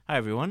Hi,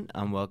 everyone,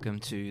 and welcome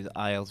to the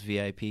IELTS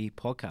VIP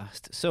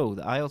podcast. So,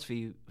 the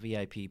IELTS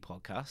VIP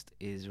podcast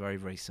is very,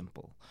 very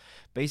simple.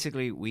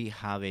 Basically, we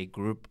have a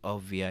group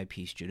of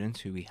VIP students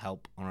who we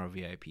help on our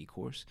VIP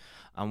course.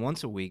 And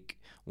once a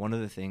week, one of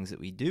the things that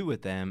we do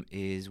with them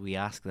is we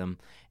ask them,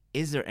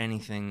 is there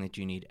anything that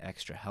you need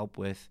extra help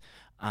with?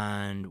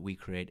 And we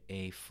create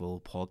a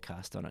full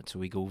podcast on it. So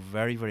we go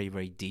very, very,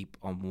 very deep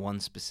on one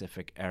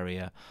specific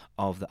area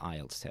of the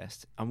IELTS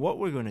test. And what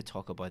we're going to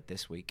talk about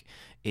this week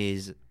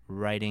is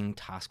writing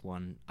Task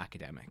 1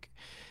 academic.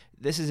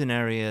 This is an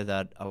area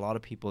that a lot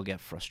of people get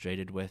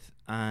frustrated with,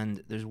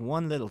 and there's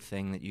one little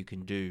thing that you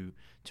can do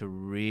to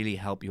really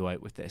help you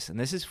out with this. And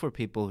this is for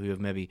people who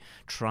have maybe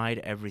tried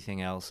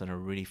everything else and are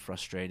really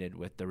frustrated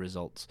with the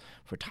results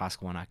for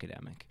Task 1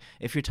 academic.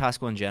 If you're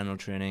Task 1 general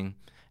training,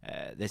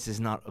 this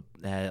is not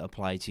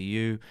apply to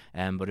you,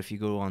 but if you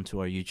go onto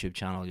our YouTube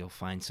channel, you'll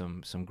find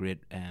some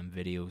great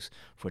videos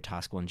for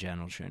Task 1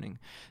 general training.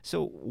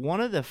 So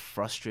one of the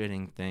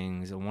frustrating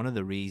things and one of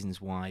the reasons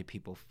why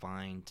people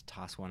find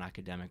Task 1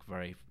 academic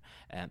very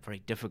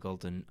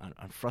difficult and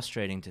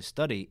frustrating to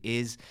study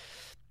is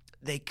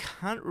they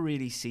can't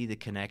really see the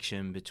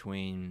connection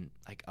between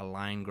like a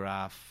line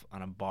graph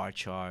and a bar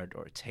chart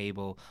or a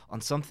table on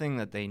something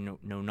that they know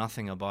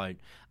nothing about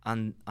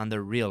and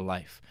their real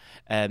life.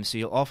 So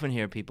you'll often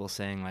hear people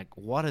saying like,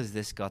 what has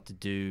this got to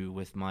do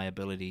with my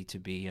ability to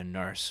be a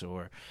nurse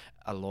or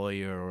a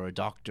lawyer or a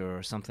doctor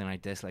or something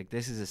like this? Like,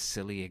 this is a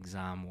silly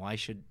exam. Why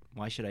should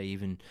I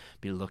even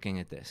be looking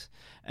at this?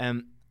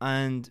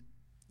 And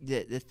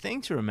the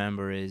thing to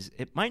remember is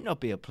it might not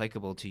be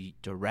applicable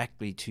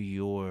directly to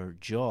your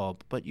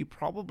job, but you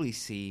probably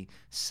see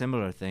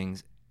similar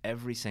things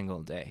every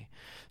single day.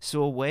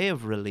 So a way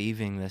of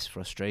relieving this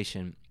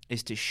frustration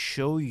is to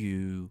show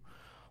you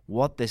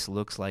what this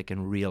looks like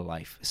in real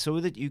life so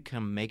that you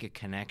can make a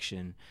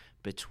connection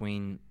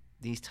between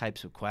these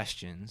types of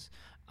questions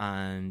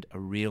and a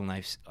real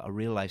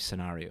life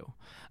scenario.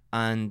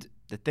 And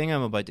the thing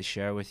I'm about to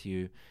share with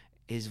you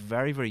is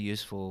very, very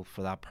useful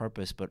for that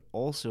purpose, but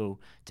also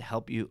to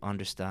help you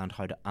understand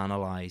how to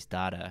analyze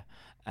data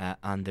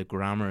and the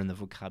grammar and the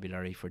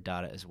vocabulary for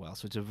data as well.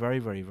 So it's a very,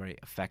 very, very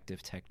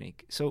effective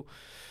technique. So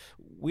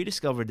we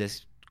discovered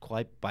this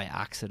quite by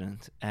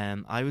accident.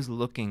 I was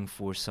looking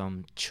for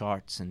some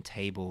charts and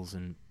tables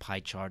and pie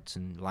charts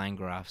and line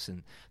graphs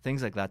and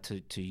things like that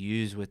to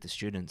use with the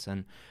students.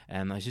 And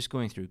I was just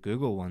going through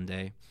Google one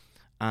day,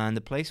 and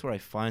the place where I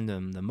found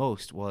them the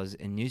most was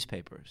in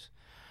newspapers.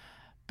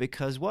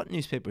 Because what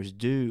newspapers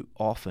do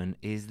often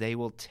is they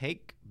will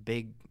take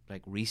big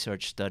like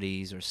research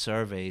studies or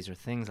surveys or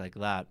things like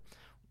that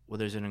where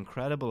there's an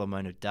incredible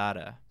amount of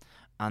data,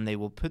 and they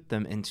will put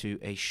them into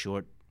a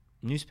short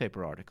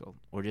newspaper article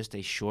or just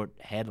a short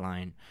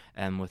headline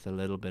with a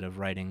little bit of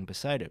writing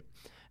beside it.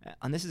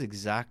 And this is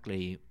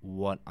exactly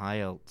what the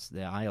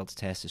IELTS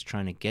test is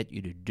trying to get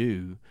you to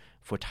do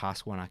for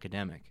Task 1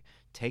 academic.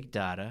 Take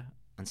data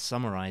and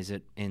summarize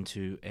it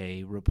into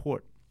a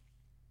report.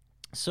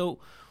 So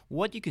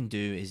what you can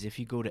do is if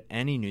you go to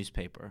any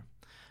newspaper,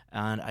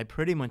 and I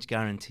pretty much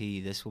guarantee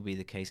this will be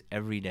the case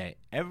every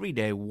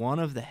day, one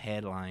of the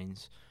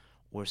headlines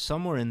or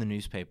somewhere in the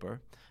newspaper,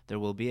 there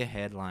will be a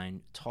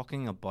headline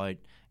talking about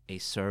a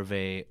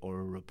survey or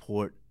a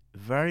report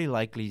very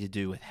likely to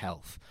do with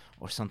health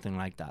or something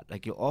like that.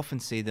 Like you'll often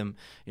see them,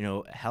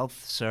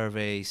 health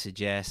survey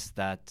suggests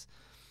that,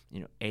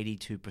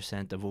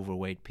 82% of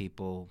overweight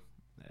people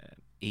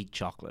eat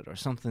chocolate or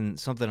something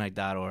like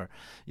that, or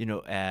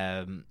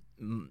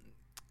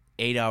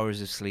 8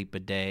 hours of sleep a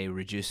day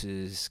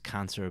reduces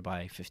cancer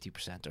by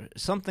 50% or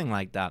something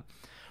like that.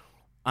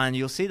 And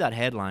you'll see that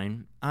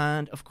headline,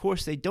 and of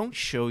course they don't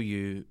show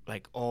you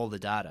like all the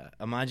data.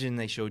 Imagine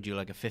they showed you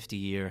like a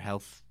 50-year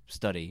health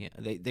study.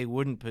 They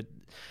wouldn't put,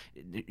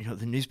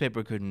 the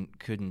newspaper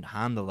couldn't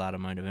handle that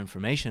amount of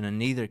information, and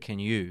neither can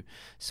you.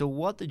 So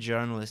what the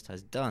journalist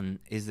has done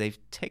is they've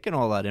taken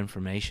all that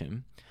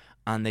information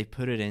and they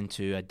put it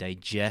into a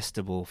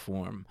digestible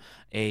form,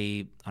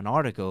 an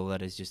article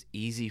that is just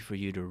easy for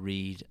you to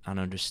read and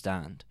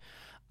understand.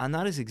 And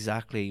that is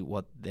exactly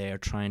what they're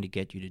trying to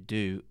get you to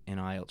do in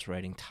IELTS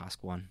Writing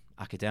Task 1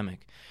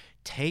 Academic.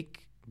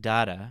 Take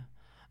data,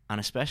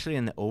 and especially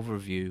in the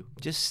overview,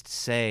 just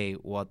say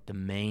what the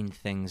main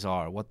things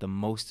are, what the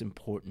most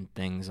important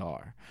things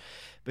are.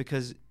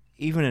 Because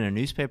even in a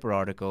newspaper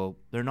article,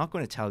 they're not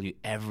going to tell you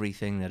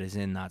everything that is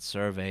in that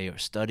survey or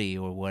study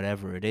or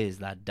whatever it is,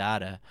 that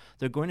data.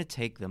 They're going to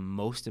take the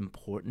most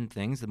important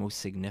things, the most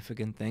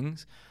significant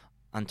things,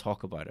 and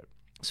talk about it.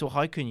 So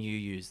how can you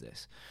use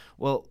this?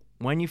 Well,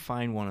 when you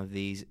find one of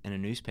these in a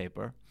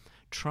newspaper,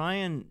 try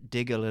and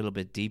dig a little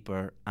bit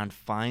deeper and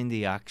find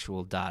the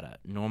actual data.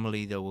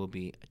 Normally there will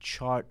be a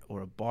chart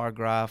or a bar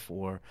graph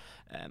or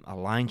a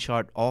line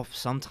chart off.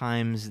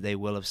 Sometimes they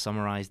will have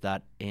summarized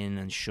that in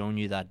and shown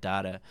you that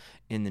data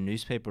in the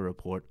newspaper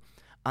report.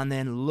 And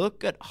then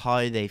look at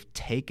how they've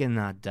taken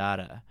that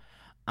data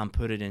and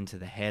put it into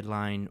the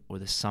headline or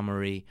the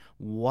summary.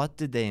 What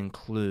did they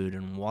include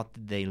and what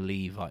did they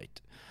leave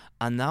out?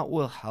 And that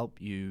will help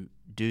you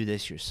do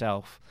this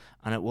yourself,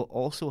 and it will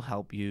also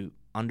help you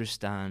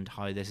understand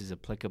how this is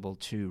applicable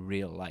to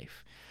real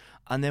life.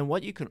 And then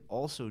what you can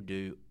also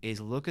do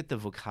is look at the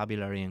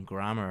vocabulary and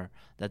grammar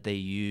that they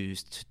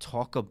use to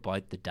talk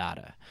about the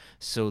data.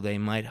 So they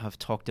might have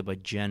talked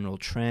about general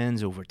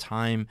trends over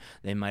time.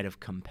 They might have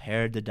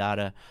compared the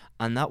data,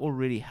 and that will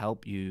really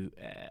help you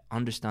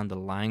understand the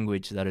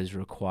language that is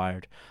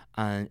required.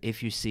 And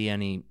if you see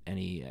any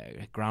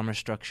grammar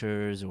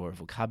structures or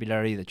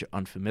vocabulary that you're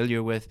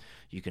unfamiliar with,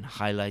 you can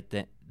highlight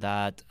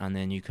that, and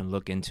then you can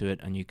look into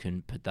it and you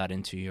can put that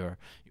into your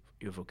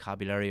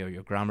vocabulary or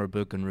your grammar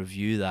book and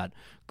review that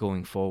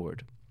going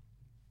forward.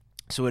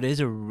 So it is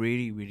a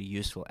really, really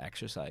useful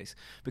exercise,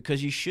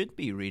 because you should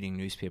be reading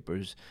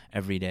newspapers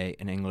every day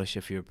in English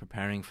if you're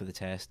preparing for the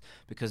test,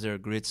 because they're a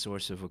great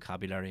source of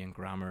vocabulary and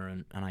grammar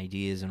and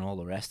ideas and all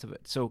the rest of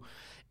it. So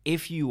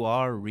if you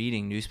are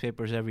reading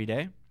newspapers every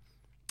day,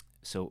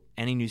 so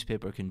any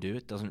newspaper can do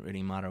it, doesn't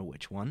really matter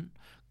which one,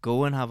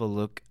 go and have a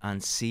look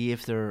and see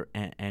if there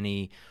are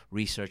any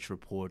research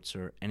reports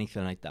or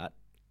anything like that.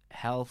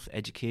 Health,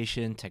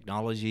 education,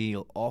 technology,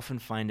 you'll often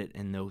find it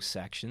in those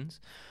sections.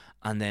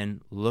 And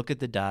then look at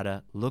the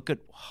data, look at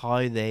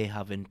how they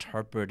have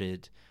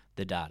interpreted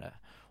the data,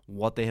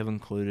 what they have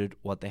included,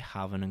 what they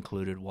haven't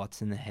included,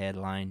 what's in the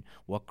headline,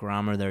 what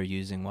grammar they're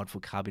using, what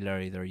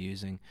vocabulary they're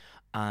using.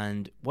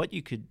 And what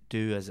you could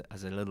do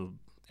as a little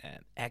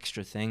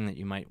extra thing that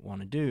you might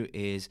want to do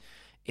is,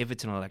 if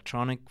it's an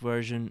electronic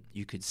version,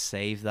 you could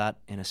save that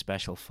in a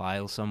special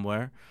file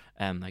somewhere,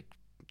 like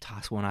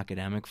Task One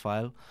academic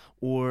file.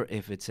 Or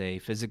if it's a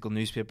physical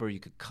newspaper, you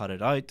could cut it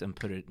out and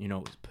put it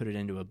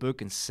into a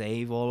book and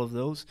save all of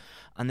those,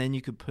 and then you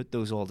could put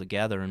those all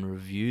together and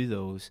review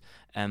those,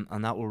 and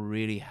that will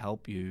really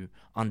help you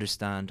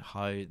understand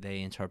how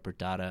they interpret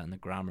data and the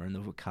grammar and the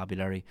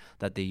vocabulary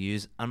that they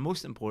use. And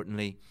most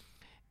importantly,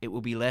 it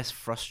will be less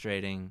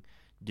frustrating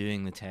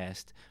doing the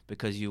test,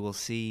 because you will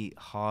see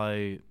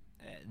how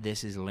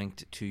this is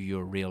linked to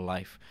your real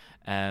life.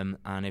 And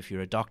if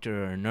you're a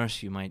doctor or a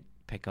nurse, you might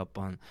pick up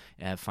on,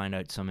 find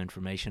out some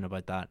information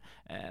about that,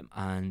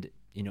 and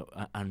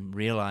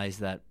realize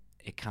that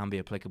it can be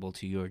applicable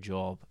to your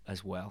job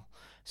as well.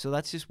 So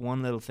that's just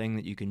one little thing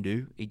that you can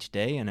do each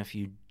day. And if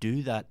you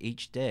do that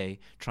each day,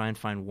 try and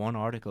find one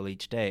article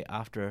each day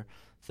after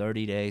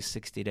 30 days,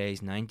 60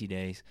 days, 90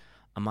 days.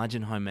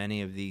 Imagine how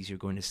many of these you're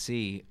going to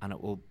see, and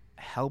it will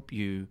help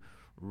you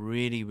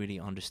really, really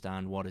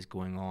understand what is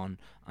going on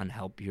and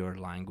help your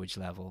language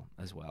level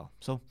as well.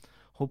 So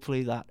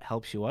hopefully that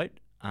helps you out.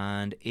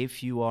 And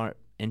if you are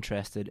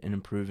interested in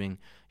improving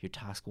your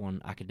Task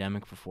One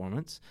academic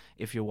performance,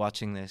 if you're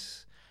watching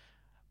this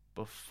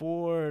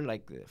before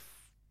like the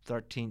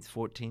 13th,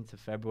 14th of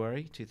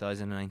February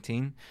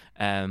 2019,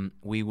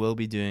 we will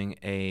be doing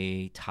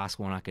a Task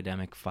One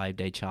academic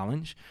 5-day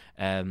challenge.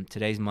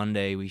 Today's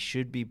Monday. We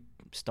should be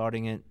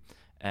starting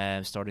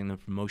the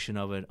promotion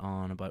of it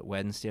on about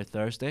Wednesday or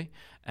Thursday.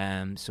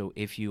 So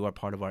if you are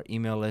part of our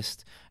email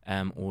list,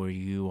 or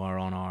you are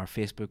on our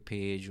Facebook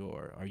page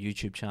or our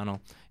YouTube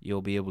channel,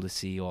 you'll be able to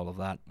see all of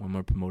that when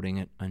we're promoting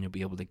it, and you'll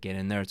be able to get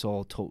in there. It's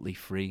all totally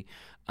free,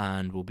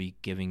 and we'll be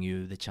giving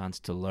you the chance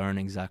to learn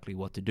exactly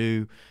what to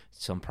do,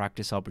 some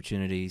practice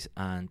opportunities,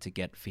 and to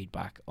get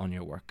feedback on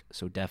your work.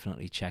 So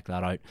definitely check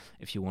that out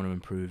if you want to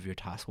improve your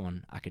Task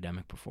One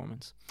academic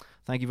performance.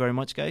 Thank you very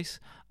much, guys,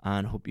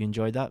 and hope you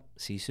enjoyed that.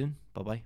 See you soon. Bye-bye.